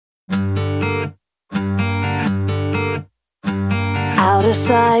Out of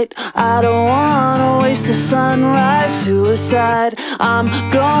sight, I don't wanna waste the sunrise. Suicide, I'm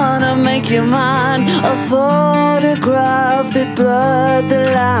gonna make you mine. A photograph that blurred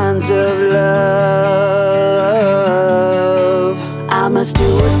the lines of love. I must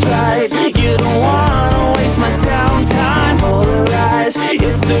do what's right. You don't wanna waste my downtime. Polarize,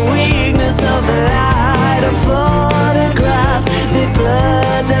 it's the weakness of the light. A photograph that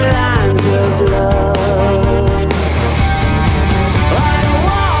blurred the lines of love.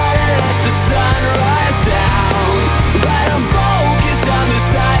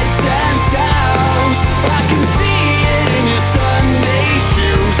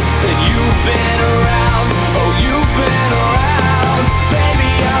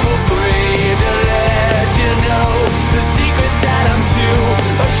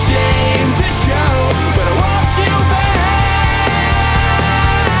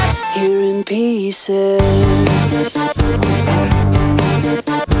 Pieces.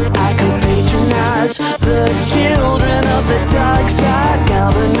 I could patronize the children of the dark side,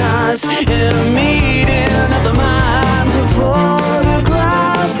 galvanized in a meeting of the minds. A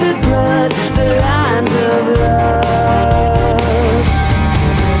photograph that blurred the lines of love.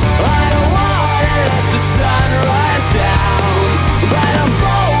 I don't wanna let the sun rise down, but I'm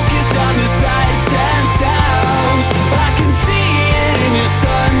focused on the sights and sounds. I can see it in your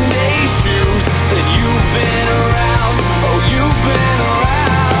Sunday shoes. That you've been around, oh you've been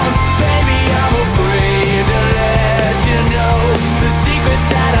around. Baby, I'm afraid to let you know the secrets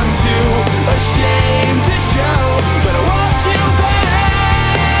that I'm too ashamed to show. But I want you back.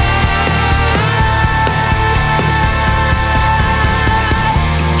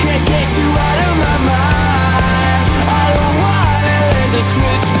 Can't get you out of my mind. I don't wanna let the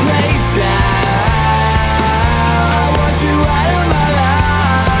switchblade down. I want you out of my life.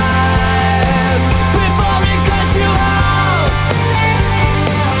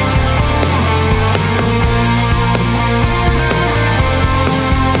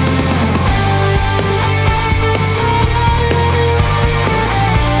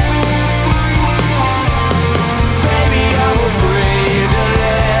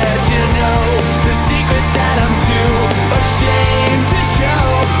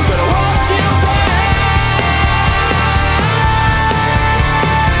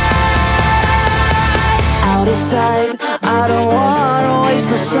 Sight. I don't wanna waste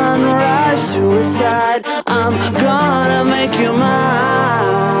the sunrise. Suicide, I'm gonna make you mine.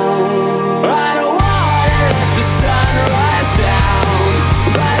 I don't wanna let the sun rise down,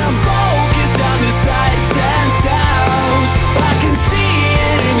 but I'm focused on the sights and sounds. I can see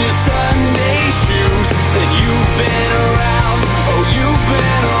it in your Sunday shoes that you've been around, oh you've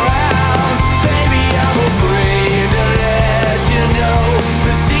been around. Baby, I'm afraid to let you know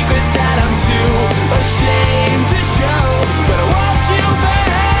the secrets that I'm too ashamed to show. But I want you back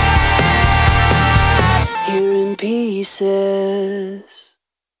here in pieces.